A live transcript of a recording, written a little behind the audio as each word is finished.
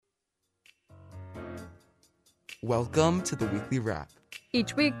Welcome to the Weekly Wrap.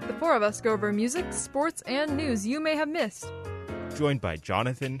 Each week, the four of us go over music, sports, and news you may have missed. Joined by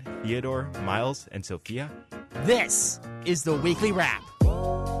Jonathan, Theodore, Miles, and Sophia. This is the Weekly Wrap.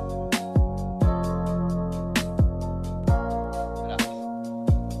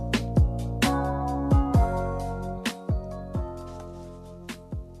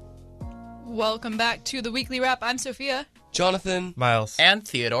 Welcome back to the Weekly Wrap. I'm Sophia. Jonathan, Miles. And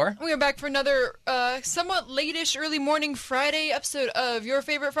Theodore. We are back for another somewhat late-ish early morning Friday episode of your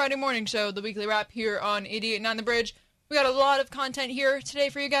favorite Friday morning show, the Weekly Wrap, here on 88.9 The Bridge. We got a lot of content here today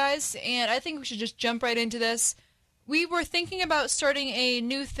for you guys, and I think we should just jump right into this. We were thinking about starting a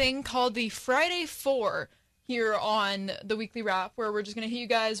new thing called the Friday 4 here on the Weekly Wrap, where we're just going to hit you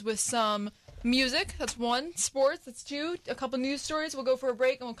guys with some music. That's one. Sports. That's two. A couple news stories. We'll go for a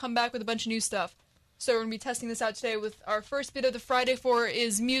break, and we'll come back with a bunch of new stuff. So we're going to be testing this out today with our first bit of the Friday 4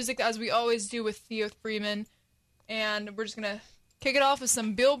 is music, as we always do with Theo Freeman. And we're just going to kick it off with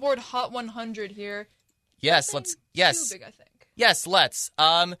some Billboard Hot 100 here. Yes, Nothing let's. too big, I think. Yes, let's.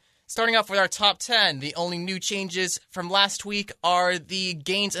 Starting off with our top 10, the only new changes from last week are the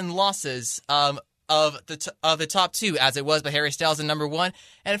gains and losses of the top two, as it was by Harry Styles at number 1,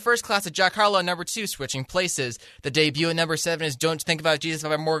 and First Class of Jack Harlow at number 2, switching places. The debut at number 7 is Don't Think About Jesus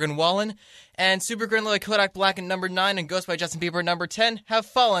by Morgan Wallen, and Supergirl by Kodak Black at number 9 and Ghost by Justin Bieber at number 10 have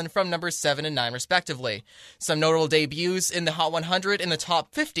fallen from number 7 and 9 respectively. Some notable debuts in the Hot 100. In the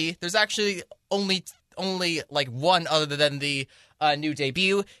top 50, there's actually only like one other than the new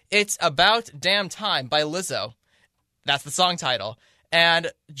debut. It's About Damn Time by Lizzo. That's the song title.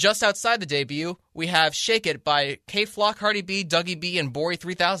 And just outside the debut, we have Shake It by Kate Flock, Cardi B, Dougie B, and Bori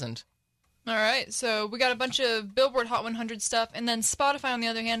 3000. All right, so we got a bunch of Billboard Hot 100 stuff, and then Spotify, on the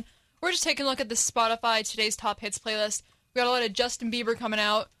other hand, we're just taking a look at the Spotify Today's Top Hits playlist. We got a lot of Justin Bieber coming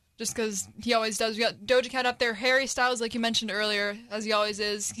out, just because he always does. We got Doja Cat up there, Harry Styles, like you mentioned earlier, as he always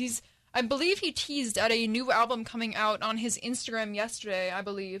is. I believe he teased at a new album coming out on his Instagram yesterday, I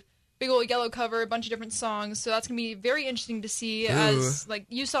believe. Big old yellow cover, a bunch of different songs, so that's going to be very interesting to see. As like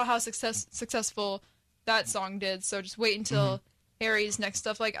you saw how successful that song did, so just wait until Harry's next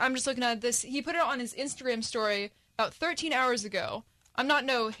stuff. Like, I'm just looking at this. He put it on his Instagram story about 13 hours ago. I'm not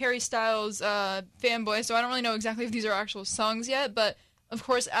no Harry Styles fanboy, so I don't really know exactly if these are actual songs yet, but of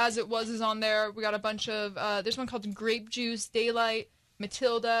course, As It Was is on there. We got a bunch of, there's one called Grape Juice, Daylight,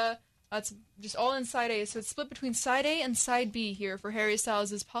 Matilda. That's just all in Side A, so it's split between Side A and Side B here for Harry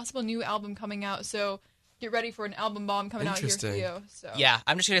Styles' possible new album coming out, so get ready for an album bomb coming out here for you. So. Yeah,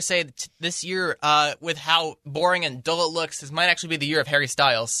 I'm just going to say that this year, with how boring and dull it looks, this might actually be the year of Harry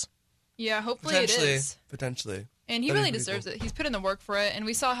Styles. Yeah, hopefully it is. Potentially. And he really deserves it. He's put in the work for it, and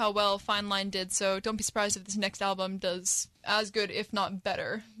we saw how well Fine Line did, so don't be surprised if this next album does as good, if not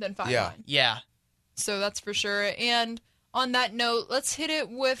better, than Fine Line. Yeah. So that's for sure. And on that note, let's hit it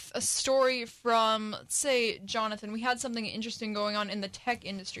with a story from, let's say, Jonathan. We had something interesting going on in the tech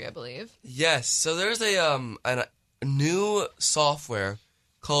industry, I believe. Yes, so there's a new software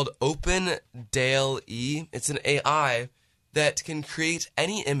called OpenDALE. It's an AI that can create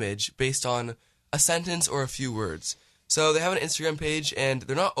any image based on a sentence or a few words. So they have an Instagram page, and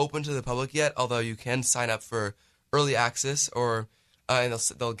they're not open to the public yet, although you can sign up for early access, or and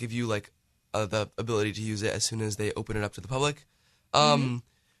they'll give you like the ability to use it as soon as they open it up to the public. But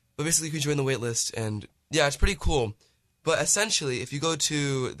basically, you can join the wait list, and yeah, it's pretty cool. But essentially, if you go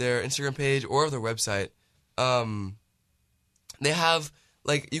to their Instagram page or their website, they have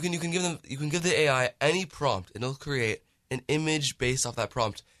like you can give the AI any prompt, and it'll create an image based off that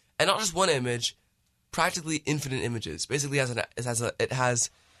prompt, and not just one image, practically infinite images. Basically, it has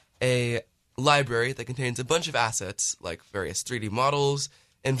a library that contains a bunch of assets, like various 3D models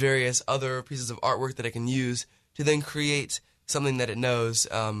and various other pieces of artwork that it can use to then create something that it knows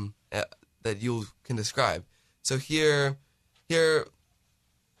that you can describe. So here,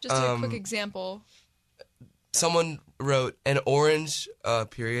 just a quick example. Someone wrote an orange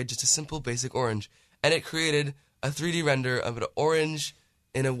period, just a simple basic orange, and it created a 3D render of an orange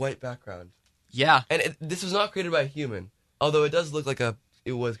in a white background. Yeah. And this was not created by a human, although it does look like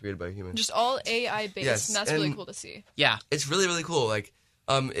it was created by a human. Just all AI based, yes, and that's really cool to see. Yeah. It's really, really cool. Like,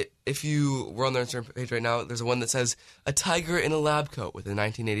 if you were on their Instagram page right now, there's one that says, a tiger in a lab coat with a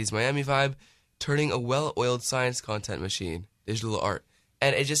 1980s Miami vibe, turning a well-oiled science content machine, digital art.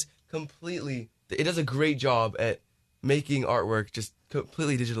 And it just it does a great job at making artwork just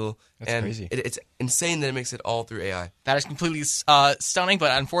completely digital. That's crazy. It's insane that it makes it all through AI. That is completely stunning,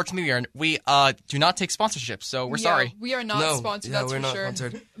 but unfortunately we do not take sponsorships, so we're sorry. We are not sponsored, that's we're for not sure.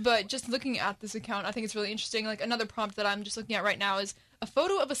 Sponsored. But just looking at this account, I think it's really interesting. Like, another prompt that I'm just looking at right now is a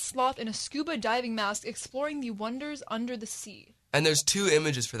photo of a sloth in a scuba diving mask exploring the wonders under the sea. And there's 2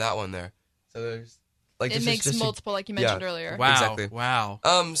 images for that one there. So there's like It makes multiple, like you mentioned earlier. Wow. Exactly. Wow.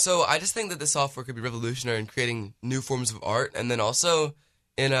 So I just think that the software could be revolutionary in creating new forms of art, and then also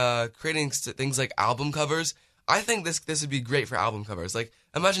in creating things like album covers. I think this would be great for album covers. Like,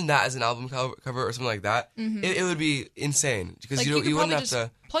 imagine that as an album cover or something like that. Mm-hmm. It would be insane because Like, you could wouldn't probably have just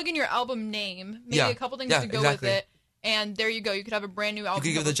to. plug in your album name, maybe Yeah. a couple things Yeah, to go exactly. with it, and there you go. You could have a brand new You album. could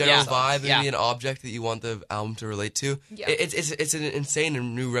give cover the general for yourself. vibe, maybe an object that you want the album to relate to. Yeah. It's an insane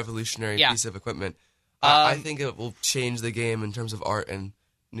and new revolutionary Yeah. piece of equipment. I think it will change the game in terms of art and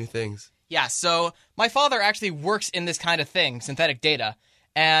new things. Yeah, so my father actually works in this kind of thing, synthetic data,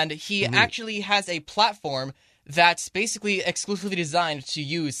 and he actually has a platform that's basically exclusively designed to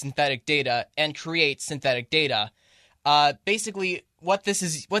use synthetic data and create synthetic data. Basically, what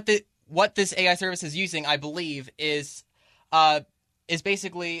this AI service is using, I believe, is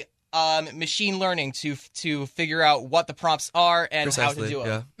basically machine learning to figure out what the prompts are and how to do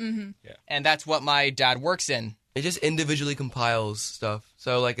them. Yeah. And that's what my dad works in. It just individually compiles stuff.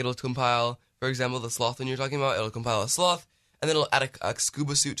 So, like, it'll compile, for example, the sloth one you're talking about. It'll compile a sloth, and then it'll add a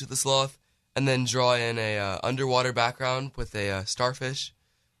scuba suit to the sloth, and then draw in a underwater background with a starfish,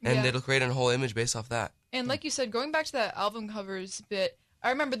 and Yeah. it'll create a whole image based off that. And like you said, going back to that album covers bit, I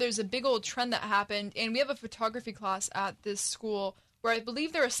remember there's a big old trend that happened, and we have a photography class at this school where I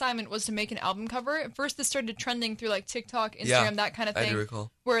believe their assignment was to make an album cover. At first, this started trending through like TikTok, Instagram, Yeah, that kind of I thing. do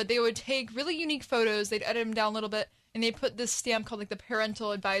recall. Where they would take really unique photos, they'd edit them down a little bit, and they put this stamp called like the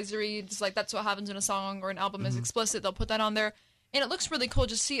parental advisory. Just like that's what happens when a song or an album is explicit. They'll put that on there, and it looks really cool.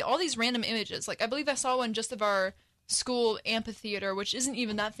 Just see all these random images. Like I believe I saw one just of our school amphitheater, which isn't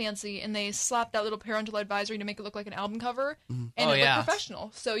even that fancy, and they slapped that little parental advisory to make it look like an album cover, and Oh, it yeah. looked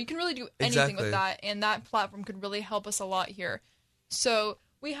professional. So you can really do anything Exactly. with that, and that platform could really help us a lot here. So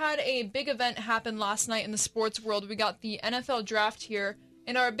we had a big event happen last night in the sports world. We got the NFL draft here,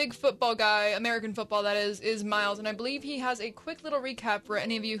 and our big football guy, American football that is Miles, and I believe he has a quick little recap for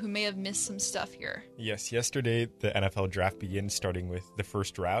any of you who may have missed some stuff here. Yes, yesterday the NFL draft began, starting with the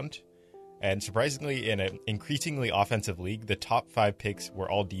first round. And surprisingly, in an increasingly offensive league, the top 5 picks were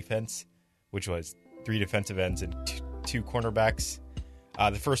all defense, which was 3 defensive ends and 2 cornerbacks.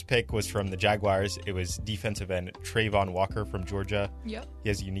 The first pick was from the Jaguars. It was defensive end Trayvon Walker from Georgia. Yep. He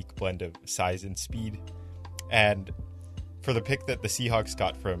has a unique blend of size and speed. And for the pick that the Seahawks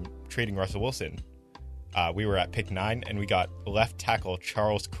got from trading Russell Wilson, we were at pick 9, and we got left tackle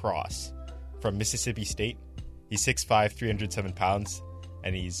Charles Cross from Mississippi State. He's 6'5", 307 pounds,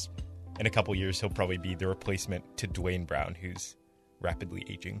 and in a couple years, he'll probably be the replacement to Dwayne Brown, who's rapidly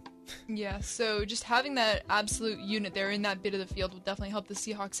aging. Yeah, so just having that absolute unit there in that bit of the field will definitely help the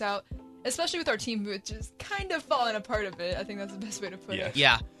Seahawks out, especially with our team, which is kind of falling apart a bit. I think that's the best way to put it.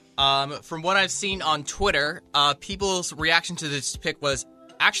 Yeah. From what I've seen on Twitter, people's reaction to this pick was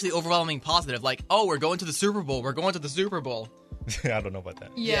actually overwhelmingly positive. Like, oh, we're going to the Super Bowl. We're going to the Super Bowl. I don't know about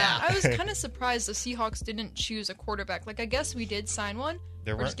that. Yeah, I was kind of surprised the Seahawks didn't choose a quarterback. Like, I guess we did sign one,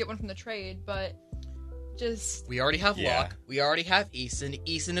 There or weren't- just get one from the trade, but just... We already have Yeah. Locke. We already have Eason.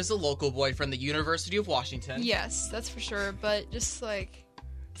 Eason is a local boy from the University of Washington. Yes, that's for sure, but just, like,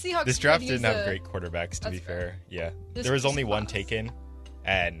 Seahawks... This draft could didn't use have a- great quarterbacks, to That's be fair. fair. Yeah. This There was was only one class. taken,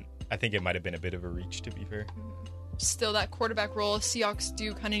 and I think it might have been a bit of a reach, to be fair. Still, that quarterback role Seahawks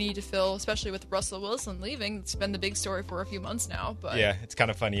do kind of need to fill, especially with Russell Wilson leaving. It's been the big story for a few months now, but... Yeah, it's kind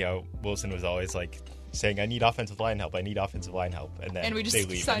of funny how Wilson was always like saying, I need offensive line help, I need offensive line help. And then And we just they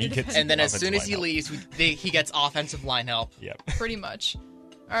leave. signed he a gets defensive And then as soon as offensive he line help. leaves, he gets offensive line help. Yep. Pretty much.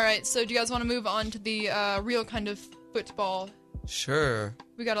 All right, so do you guys want to move on to the real kind of football? Sure.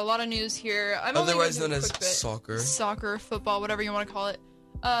 We got a lot of news here. I'm only Otherwise gonna do a known as quick bit. soccer. Soccer, football, whatever you want to call it.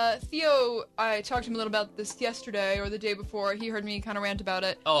 Theo, I talked to him a little about this yesterday or the day before. He heard me kind of rant about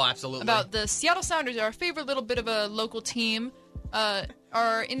it. Oh, absolutely. About the Seattle Sounders, our favorite little bit of a local team,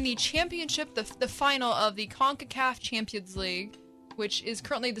 are in the championship, the final of the CONCACAF Champions League, which is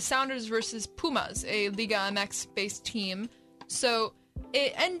currently the Sounders versus Pumas, a Liga MX-based team. So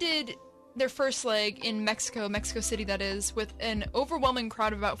it ended their first leg in Mexico City, that is, with an overwhelming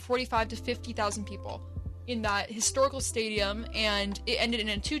crowd of about 45 to 50,000 people in that historical stadium, and it ended in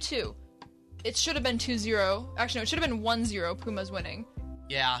a 2-2. It should have been 2-0. Actually, no, it should have been 1-0, Pumas winning.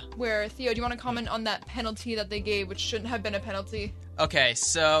 Yeah. Where, Theo, do you want to comment on that penalty that they gave, which shouldn't have been a penalty? Okay,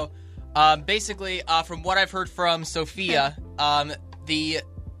 so basically, from what I've heard from Sophia, the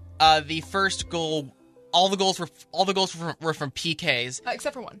first goal, all the goals were from PKs.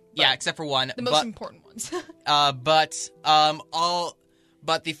 Except for one. Yeah, except for one. The most important ones.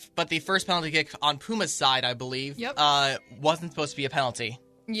 But the first penalty kick on Puma's side, I believe, Yep. wasn't supposed to be a penalty.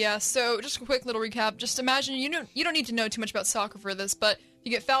 Yeah, so just a quick little recap. Just imagine, you don't need to know too much about soccer for this, but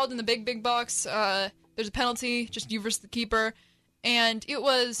you get fouled in the big box, there's a penalty, just you versus the keeper, and it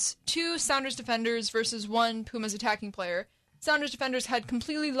was 2 Sounders defenders versus 1 Pumas attacking player. Sounders defenders had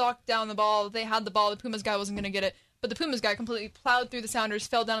completely locked down the ball. They had the ball. The Pumas guy wasn't going to get it, but the Pumas guy completely plowed through the Sounders,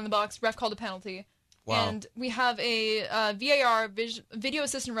 fell down in the box. Ref called a penalty. Wow. And we have a VAR, video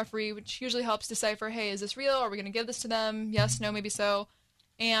assistant referee, which usually helps decipher, hey, is this real? Are we going to give this to them? Yes, no, maybe so.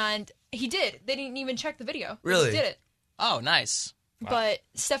 And he did. They didn't even check the video. Really? He just did it. Oh, nice. Wow. But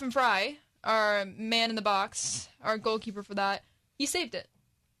Stephen Fry, our man in the box, our goalkeeper for that, he saved it,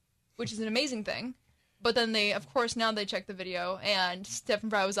 which is an amazing thing. But then they, of course, now they checked the video, and Stephen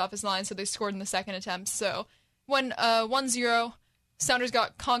Fry was off his line, so they scored in the second attempt. So when 1-0, Sounders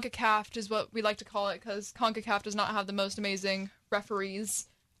got CONCACAF, is what we like to call it, because CONCACAF does not have the most amazing referees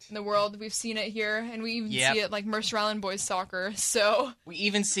in the world. We've seen it here, and we even see it like Mercer Island boys soccer. So We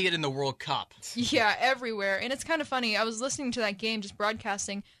even see it in the World Cup. yeah, everywhere. And it's kind of funny. I was listening to that game, just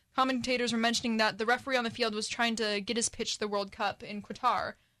broadcasting. Commentators were mentioning that the referee on the field was trying to get his pitch to the World Cup in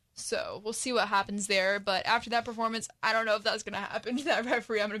Qatar. So we'll see what happens there. But after that performance, I don't know if that's going to happen to that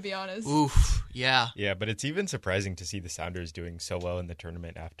referee, I'm going to be honest. Oof, yeah. Yeah, but it's even surprising to see the Sounders doing so well in the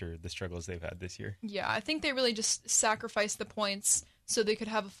tournament after the struggles they've had this year. Yeah, I think they really just sacrificed the points so they could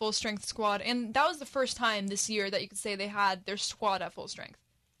have a full-strength squad. And that was the first time this year that you could say they had their squad at full strength.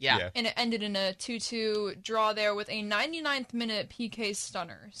 Yeah. And it ended in a 2-2 draw there with a 99th minute PK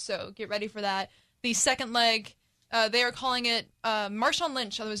stunner. So get ready for that. The second leg, they are calling it, Marshawn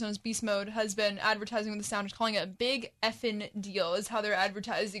Lynch, otherwise known as Beast Mode, has been advertising with the Sounders, calling it a big effing deal is how they're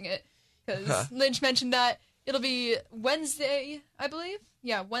advertising it. Because Lynch mentioned that it'll be Wednesday, I believe.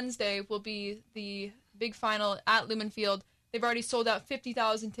 Yeah, Wednesday will be the big final at Lumen Field. They've already sold out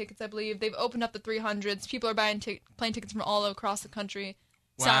 50,000 tickets, I believe. They've opened up the 300s. People are buying plane tickets from all across the country.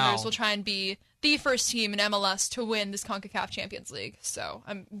 Wow. Sounders will try and be the first team in MLS to win this CONCACAF Champions League. So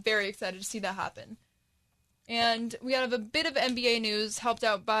I'm very excited to see that happen. And we have a bit of NBA news helped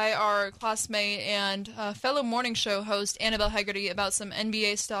out by our classmate and fellow morning show host Annabelle Hegarty about some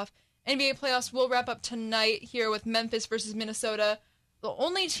NBA stuff. NBA playoffs will wrap up tonight here with Memphis versus Minnesota. The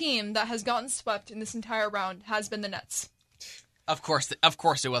only team that has gotten swept in this entire round has been the Nets. Of course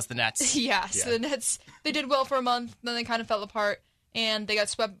it was the Nets. Yeah, so the Nets, they did well for a month, then they kind of fell apart, and they got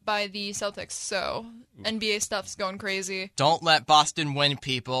swept by the Celtics. So NBA stuff's going crazy. Don't let Boston win,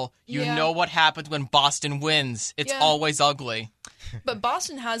 people. You Yeah. know what happens when Boston wins. It's Yeah. always ugly. But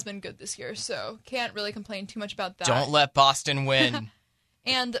Boston has been good this year, so can't really complain too much about that. Don't let Boston win.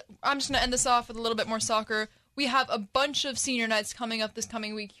 And I'm just going to end this off with a little bit more soccer. We have a bunch of senior nights coming up this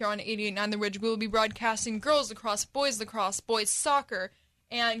coming week here on 88.9 The Ridge. We will be broadcasting girls lacrosse, boys soccer,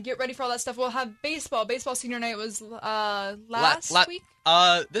 and get ready for all that stuff. We'll have baseball. Baseball senior night was last week?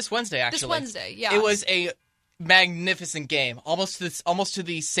 This Wednesday, actually. This Wednesday, yeah. It was a magnificent game, almost to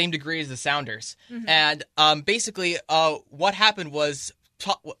the same degree as the Sounders. Mm-hmm. And basically, what happened was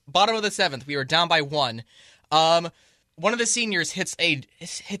bottom of the 7th, we were down by 1. One of the seniors hits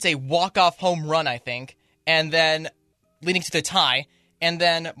a walk-off home run, I think, and then leading to the tie. And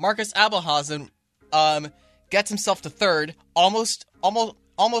then Marcus Abelhausen gets himself to third, almost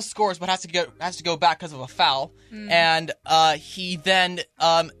scores, but has to go back because of a foul. And he then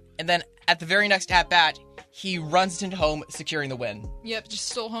at the very next at bat, he runs into home, securing the win. Yep, just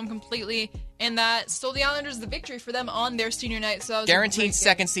stole home completely, and that stole the Islanders the victory for them on their senior night. So that was a great Guaranteed game.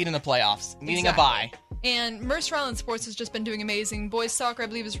 second seed in the playoffs, meaning Exactly. a bye. And Mercer Island Sports has just been doing amazing. Boys soccer, I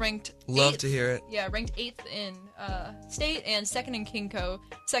believe, is ranked Love 8th. to hear it. Yeah, ranked 8th in state and 2nd in Kinko,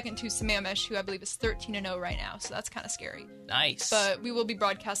 second to Sammamish, who I believe is 13-0 right now. So that's kind of scary. Nice. But we will be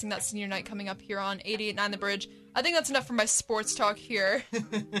broadcasting that senior night coming up here on 88.9 The Bridge. I think that's enough for my sports talk here.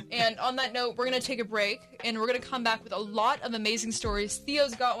 And on that note, we're going to take a break, and we're going to come back with a lot of amazing stories.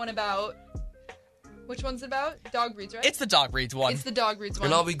 Theo's got one about... Which one's it about? Dog breeds, right? It's the dog breeds one. It's the dog breeds one.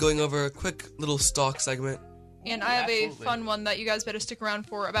 And I'll be going over a quick little stock segment. And I have Absolutely. a fun one that you guys better stick around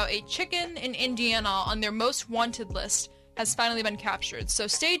for about a chicken in Indiana on their most wanted list has finally been captured. So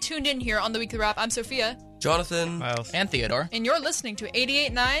stay tuned in here on the Weekly Wrap. I'm Sophia, Jonathan. Miles. And Theodore. and you're listening to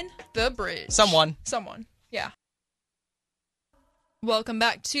 88.9 The Bridge. Someone. Yeah. Welcome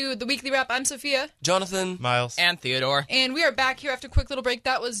back to the Weekly Wrap. I'm Sophia, Jonathan. Miles. And Theodore. and we are back here after a quick little break.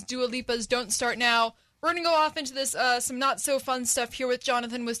 That was Dua Lipa's Don't Start Now. We're going to go off into this some not-so-fun stuff here with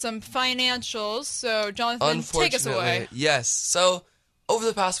Jonathan with some financials. So, Jonathan, take us away. Yes. So, over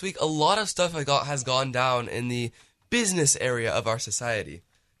the past week, a lot of stuff has gone down in the business area of our society.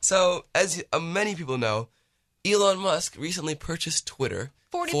 So, as many people know, Elon Musk recently purchased Twitter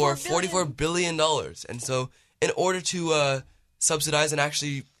for $44 billion. And so in order to subsidize and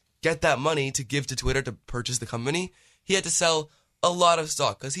actually get that money to give to Twitter to purchase the company, he had to sell a lot of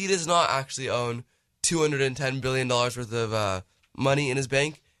stock because he does not actually own $210 billion worth of money in his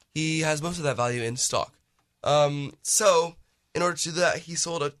bank. He has most of that value in stock. So in order to do that, he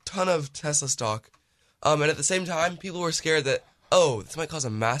sold a ton of Tesla stock. And at the same time, people were scared that, this might cause a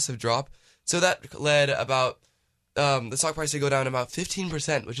massive drop. So that led about the stock price to go down about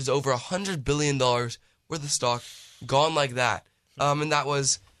 15%, which is over $100 billion worth of stock gone like that. And that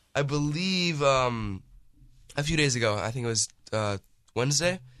was, I believe, a few days ago. I think it was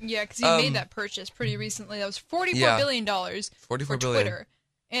Wednesday. Yeah, because he made that purchase pretty recently. That was $44 billion for Twitter.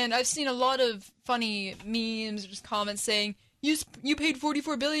 And I've seen a lot of funny memes or just comments saying, you paid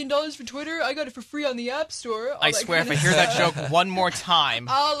 $44 billion for Twitter? I got it for free on the App Store. I swear, if I hear that joke one more time.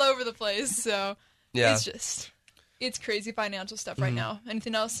 All over the place. So yeah. It's crazy financial stuff right now.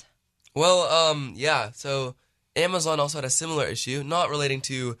 Anything else? Well, yeah. So Amazon also had a similar issue, not relating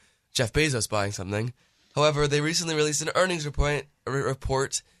to Jeff Bezos buying something. However, they recently released an earnings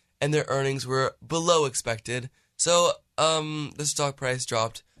report, and their earnings were below expected. So the stock price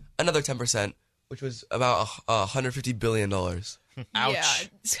dropped another 10%, which was about $150 billion. Ouch.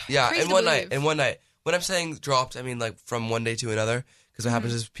 Yeah, in one night. When I'm saying dropped, I mean like from one day to another. Because what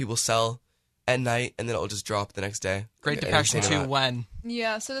happens is people sell at night, and then it'll just drop the next day. Great Depression too, when?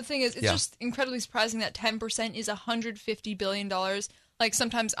 Yeah, so the thing is, it's just incredibly surprising that 10% is $150 billion. Like,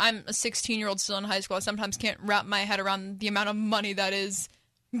 sometimes I'm a 16-year-old still in high school. I sometimes can't wrap my head around the amount of money that is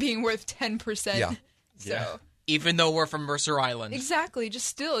being worth 10%. Yeah. So even though we're from Mercer Island. Exactly. Just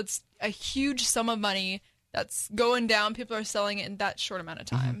still, it's a huge sum of money that's going down. People are selling it in that short amount of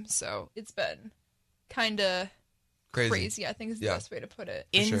time. So it's been kind of crazy, I think is the best way to put it.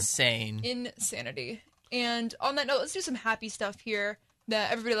 Insane. Insanity. And on that note, let's do some happy stuff here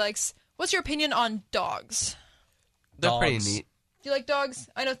that everybody likes. What's your opinion on dogs? They're pretty neat. Do you like dogs?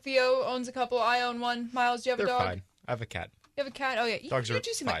 I know Theo owns a couple. I own one. Miles, do you have a dog? They're fine. I have a cat. You have a cat? Oh, yeah. Dogs you are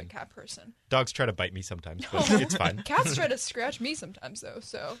do seem fine. like a cat person. Dogs try to bite me sometimes, but it's fine. Cats try to scratch me sometimes, though,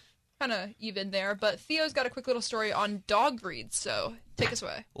 so kind of even there. But Theo's got a quick little story on dog breeds, so take us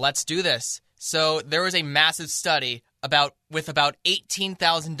away. Let's do this. So there was a massive study with about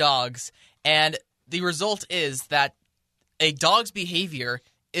 18,000 dogs, and the result is that a dog's behavior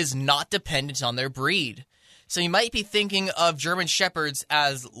is not dependent on their breed. So you might be thinking of German Shepherds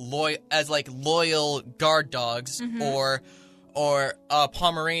as loyal guard dogs, or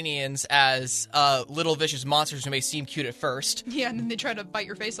Pomeranians as little vicious monsters who may seem cute at first. Yeah, and then they try to bite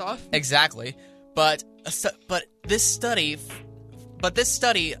your face off. Exactly, but this study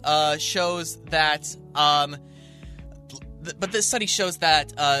shows that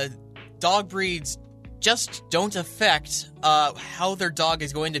dog breeds just don't affect how their dog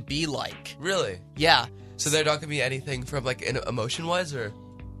is going to be like. Really? Yeah. So their dog can be anything from like emotion-wise, or?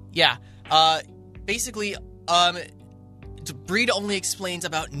 Yeah. Basically, breed only explains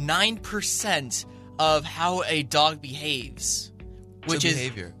about 9% of how a dog behaves, which is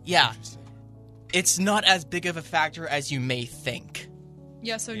behavior. Yeah. It's not as big of a factor as you may think.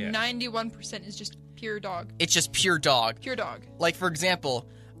 Yeah, so 91% is just pure dog. It's just pure dog. Pure dog. Like for example,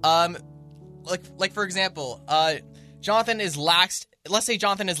 Jonathan is lax. Let's say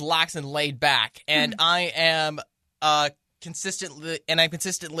Jonathan is lax and laid back, and I am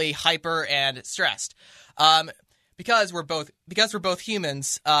consistently hyper and stressed. Because we're both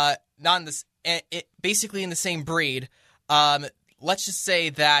humans, not in this, basically in the same breed. Let's just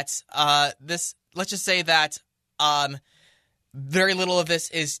say that very little of this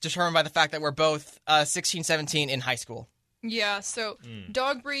is determined by the fact that we're both 16, 17 in high school. Yeah, so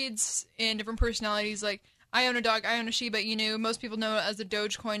dog breeds and different personalities, like I own a dog, I own a Shiba Inu. Most people know it as a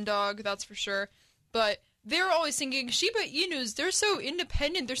Dogecoin dog, that's for sure. But they're always thinking, Shiba Inus, they're so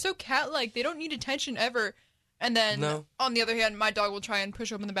independent, they're so cat-like, they don't need attention ever. And then, on the other hand, my dog will try and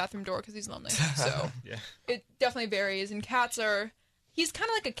push open the bathroom door because he's lonely. So it definitely varies. And cats he's kind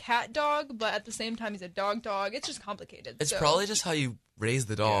of like a cat dog, but at the same time, he's a dog. It's just complicated. It's probably just how you raise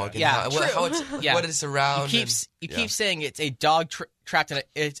the dog. Yeah, and what it's around. You keep saying it's a dog trapped in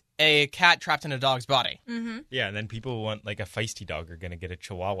it's a cat trapped in a dog's body. Mm-hmm. Yeah, and then people who want like a feisty dog are going to get a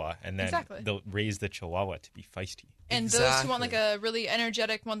Chihuahua, and then they'll raise the Chihuahua to be feisty. And those who want like a really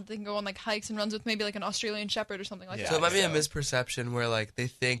energetic one that they can go on like hikes and runs with, maybe like an Australian Shepherd or something like that. So it might be a misperception where like they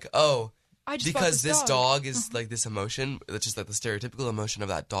think, because this dog is like this emotion, that's just like the stereotypical emotion of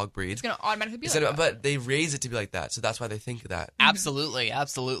that dog breed. It's going to automatically be like that. But they raise it to be like that, so that's why they think that. Absolutely,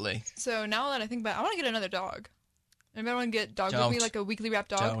 absolutely. So now that I think about it, I want to get another dog. Anybody want to get dog with me, like a weekly wrap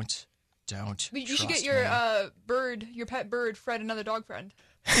dog? don't. You should trust get your me. your pet bird, Fred, another dog friend.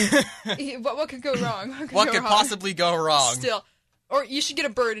 What could go wrong? What could possibly go wrong? Still, or you should get a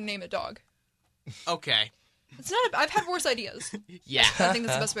bird and name it dog. Okay. It's not. I've had worse ideas. Yeah. I think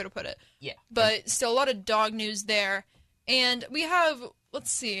that's the best way to put it. Yeah. But still, a lot of dog news there. And we have, let's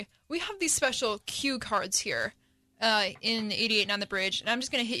see, we have these special cue cards here in 88 on the Bridge. And I'm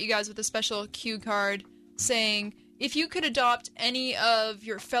just going to hit you guys with a special cue card saying, if you could adopt any of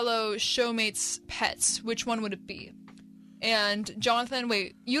your fellow showmates' pets, which one would it be? And Jonathan,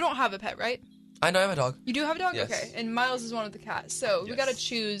 wait, you don't have a pet, right? I know I have a dog. You do have a dog? Yes. Okay. And Miles is one with the cat. So we Yes. got to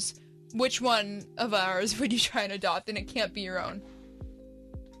choose which one of ours would you try and adopt, and it can't be your own.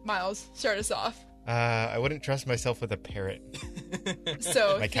 Miles, start us off. I wouldn't trust myself with a parrot.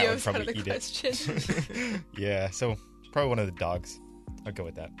 So My cat would Theo's out of probably the eat it. question. Yeah, so probably one of the dogs. I'll go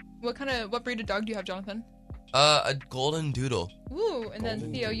with that. What breed of dog do you have, Jonathan? A golden doodle. Ooh, and then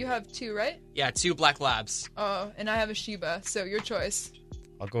Golden Theo, you have 2, right? Yeah, 2 black labs. Oh, and I have a Shiba, so your choice.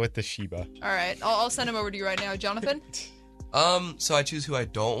 I'll go with the Shiba. All right, I'll send him over to you right now, Jonathan. So I choose who I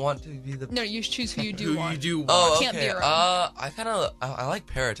don't want to be the. No, you choose who you do Who want. you do want. Oh, Can't be okay. your own. I like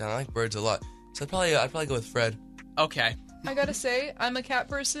parrots and I like birds a lot. So I'd probably go with Fred. Okay. I gotta say, I'm a cat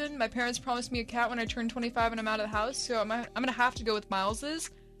person. My parents promised me a cat when I turned 25 and I'm out of the house, so I'm gonna have to go with Miles's.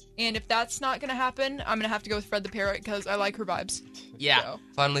 And if that's not gonna happen, I'm gonna have to go with Fred the parrot because I like her vibes. Yeah. So.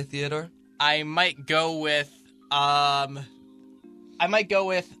 Finally, Theodore. I might go with the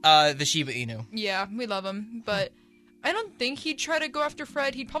Shiba Inu. Yeah, we love him, but I don't think he'd try to go after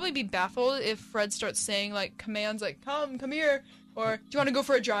Fred. He'd probably be baffled if Fred starts saying like commands like come here, or do you want to go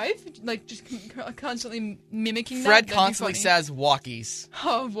for a drive? Like just constantly mimicking Fred that. That'd be constantly funny. says walkies.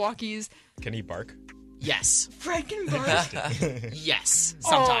 Oh, walkies. Can he bark? Yes. Fred can bark. Yes. Oh,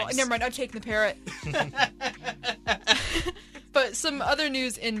 Sometimes. never mind. I'm taking the parrot. But some other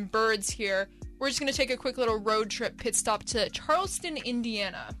news in birds here. We're just going to take a quick little road trip pit stop to Charleston,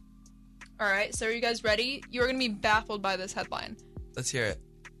 Indiana. All right, so are you guys ready? You're going to be baffled by this headline. Let's hear it.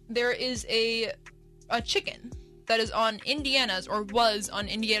 There is a chicken that is on Indiana's, or was on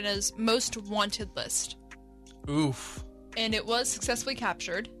Indiana's most wanted list. Oof. And it was successfully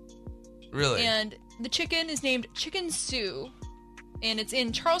captured. Really? And the chicken is named Chicken Sue. And it's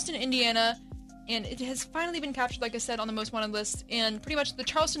in Charleston, Indiana. And it has finally been captured, like I said, on the most wanted list. And pretty much the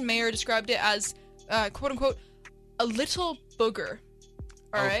Charleston mayor described it as, quote unquote, a little booger.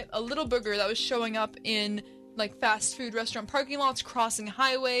 All right? A little booger that was showing up in, like, fast food restaurant parking lots, crossing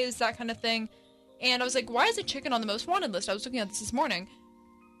highways, that kind of thing. And I was like, why is a chicken on the most wanted list? I was looking at this morning.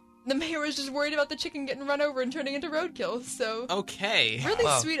 The mayor was just worried about the chicken getting run over and turning into roadkill. So, Okay. really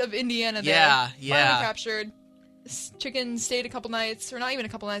Wow. sweet of Indiana there. Yeah, Finally yeah. captured. This chicken stayed a couple nights, or not even a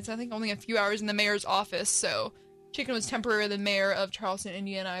couple nights, I think only a few hours in the mayor's office. So, chicken was temporarily the mayor of Charleston,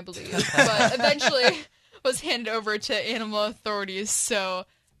 Indiana, I believe. But eventually was handed over to animal authorities. So,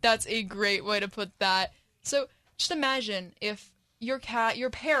 that's a great way to put that. So, just imagine if your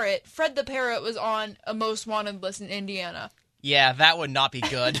parrot, Fred the parrot, was on a most wanted list in Indiana. Yeah, that would not be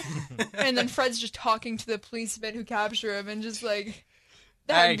good. And then Fred's just talking to the policeman who capture him and just like,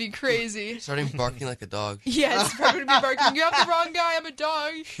 that would Hey. be crazy. Starting barking like a dog. Yes, Fred would be barking, you have the wrong guy, I'm a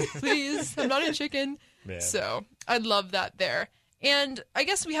dog. Please, I'm not a chicken. Man. So, I'd love that there. And I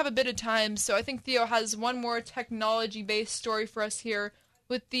guess we have a bit of time, so I think Theo has one more technology-based story for us here.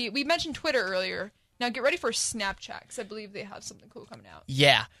 We mentioned Twitter earlier. Now get ready for Snapchat, because I believe they have something cool coming out.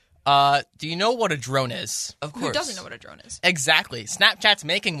 Yeah. Do you know what a drone is? Of course. Who doesn't know what a drone is? Exactly. Snapchat's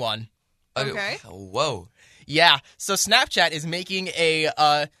making one. Okay. Whoa. Yeah. So Snapchat is making a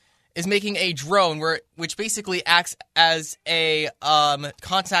drone which basically acts as a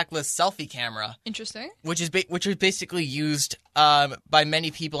contactless selfie camera, Interesting. which is basically used by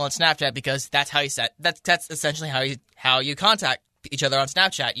many people on Snapchat because that's how that's essentially how you contact each other on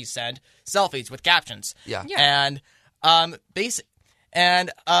Snapchat. You send selfies with captions. Yeah. Yeah.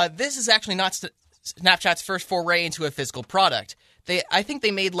 And this is actually not Snapchat's first foray into a physical product. I think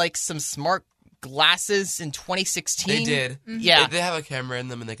they made like some smart glasses in 2016. They did. Yeah. They have a camera in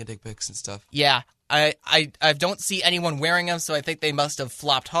them and they can take pics and stuff. Yeah. I don't see anyone wearing them, so I think they must have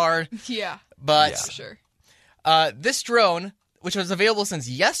flopped hard. Yeah, But Yeah. for sure. this drone, which was available since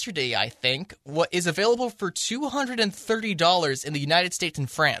yesterday, I think, is available for $230 in the United States and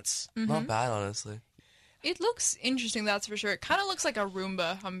France. Not bad, honestly. It looks interesting, that's for sure. It kind of looks like a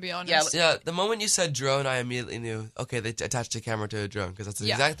Roomba, I'm gonna be honest. Yeah, Yeah, the moment you said drone, I immediately knew, okay, they attached a camera to a drone, because that's the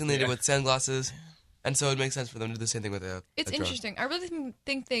Yeah. exact thing they did with sunglasses, and so it makes sense for them to do the same thing with a It's drone. interesting. I really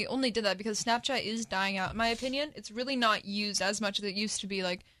think they only did that because Snapchat is dying out, in my opinion. It's really not used as much as it used to be.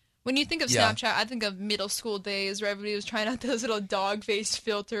 Like, When you think of Yeah. Snapchat, I think of middle school days where everybody was trying out those little dog-faced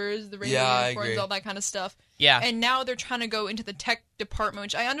filters, the rainbow Yeah, I unicorns, agree. all that kind of stuff. Yeah. And now they're trying to go into the tech department,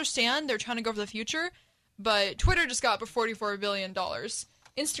 which I understand they're trying to go for the future, but Twitter just got for $44 billion.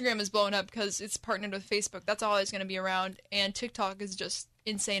 Instagram is blowing up because it's partnered with Facebook. That's always going to be around. And TikTok is just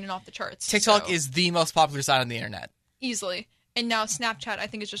insane and off the charts. TikTok So, is the most popular site on the internet. easily. And now Snapchat, I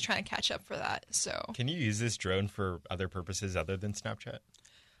think, is just trying to catch up for that. So Can you use this drone for other purposes other than Snapchat?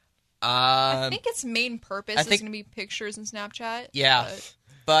 I think its main purpose I is think- going to be pictures in Snapchat. Yeah. But,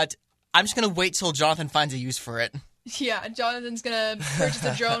 But I'm just going to wait till Jonathan finds a use for it. yeah, Jonathan's going to purchase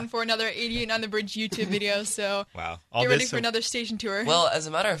a drone for another 88 on the Bridge YouTube video. So Wow. get ready for another station tour. Well, as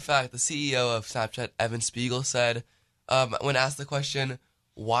a matter of fact, the CEO of Snapchat, Evan Spiegel, said, when asked the question,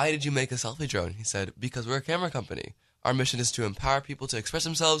 why did you make a selfie drone? He said, because we're a camera company. Our mission is to empower people to express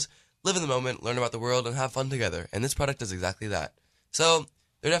themselves, live in the moment, learn about the world, and have fun together. And this product does exactly that. So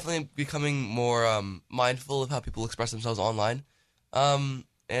they're definitely becoming more mindful of how people express themselves online.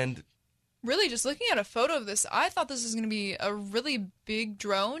 And Really, just looking at a photo of this, I thought this was going to be a really big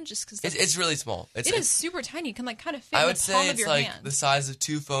drone just because it's really small. it is super tiny. You can kind of fit I in would the palm say of it's your like hand. the size of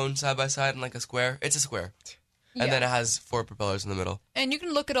 2 phones side by side in like a square. It's a square. Yeah. And then it has 4 propellers in the middle. And you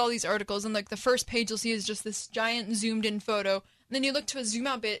can look at all these articles, and like the first page you'll see is just this giant zoomed in photo. And then you look to a zoom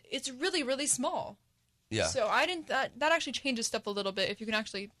out bit, it's really, really small. Yeah. So I didn't. That actually changes stuff a little bit if you can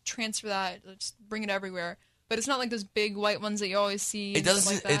actually transfer that, just bring it everywhere. But it's not like those big white ones that you always see. It and does.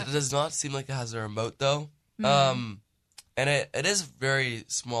 stuff like that. It does not seem like it has a remote though. Mm-hmm. And it is very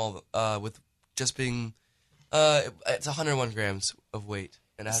small. With just being, it's 101 grams of weight,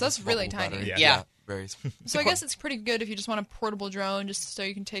 and it has So that's a really swappable tiny. battery. Yeah. Very. So I guess it's pretty good if you just want a portable drone, just so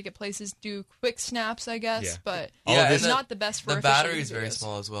you can take it places, do quick snaps, I guess. Yeah. But All of it's this- not the best for The officiating battery is very videos.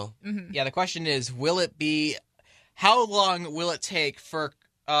 small as well. Yeah, the question is, how long will it take for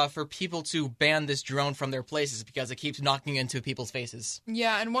people to ban this drone from their places because it keeps knocking into people's faces?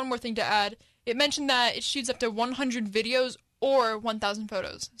 Yeah, and one more thing to add. It mentioned that it shoots up to 100 videos or 1,000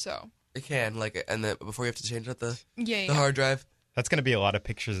 photos. So, It can and then before you have to change out the yeah. hard drive. That's going to be a lot of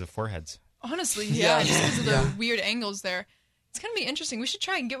pictures of foreheads. Honestly, yeah, just because of the Yeah. weird angles there. It's going to be interesting. We should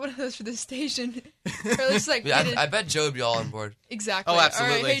try and get one of those for the station. Or at least, like, Yeah, get it- I bet Joe would be all on board. Exactly. Oh,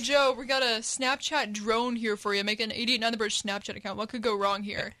 absolutely. All right, hey, Joe, we got a Snapchat drone here for you. Make an 88 on the Bridge Snapchat account. What could go wrong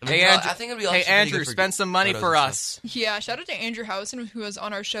here? I mean, Hey, Andrew, I think it'd be hey, actually pretty Andrew, good for spend some money photos for and us. Yeah, shout out to Andrew Housen, who was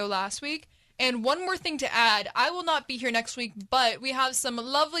on our show last week. And one more thing to add, I will not be here next week, but we have some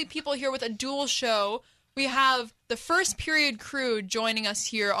lovely people here with a dual show. We have the First Period crew joining us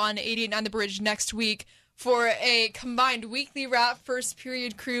here on 88 on the Bridge next week for a combined weekly wrap First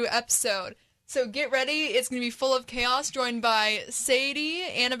Period crew episode. So get ready. It's going to be full of chaos, joined by Sadie,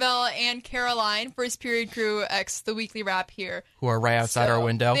 Annabelle, and Caroline, First Period crew X, the weekly wrap here. Who are right outside So, our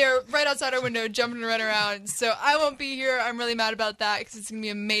window. They're right outside our window, jumping and running around. So I won't be here. I'm really mad about that because it's going to be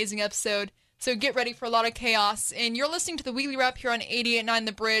an amazing episode. So get ready for a lot of chaos. And you're listening to the Weekly Wrap here on 88.9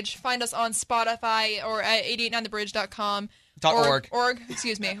 The Bridge. Find us on Spotify or at 889thebridge.com. .org. Org.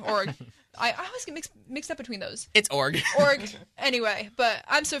 I always get mixed up between those. It's org. Org. Anyway, but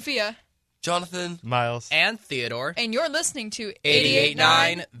I'm Sophia, Jonathan. Miles. And Theodore. and you're listening to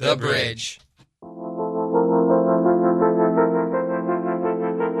 88.9 The Bridge.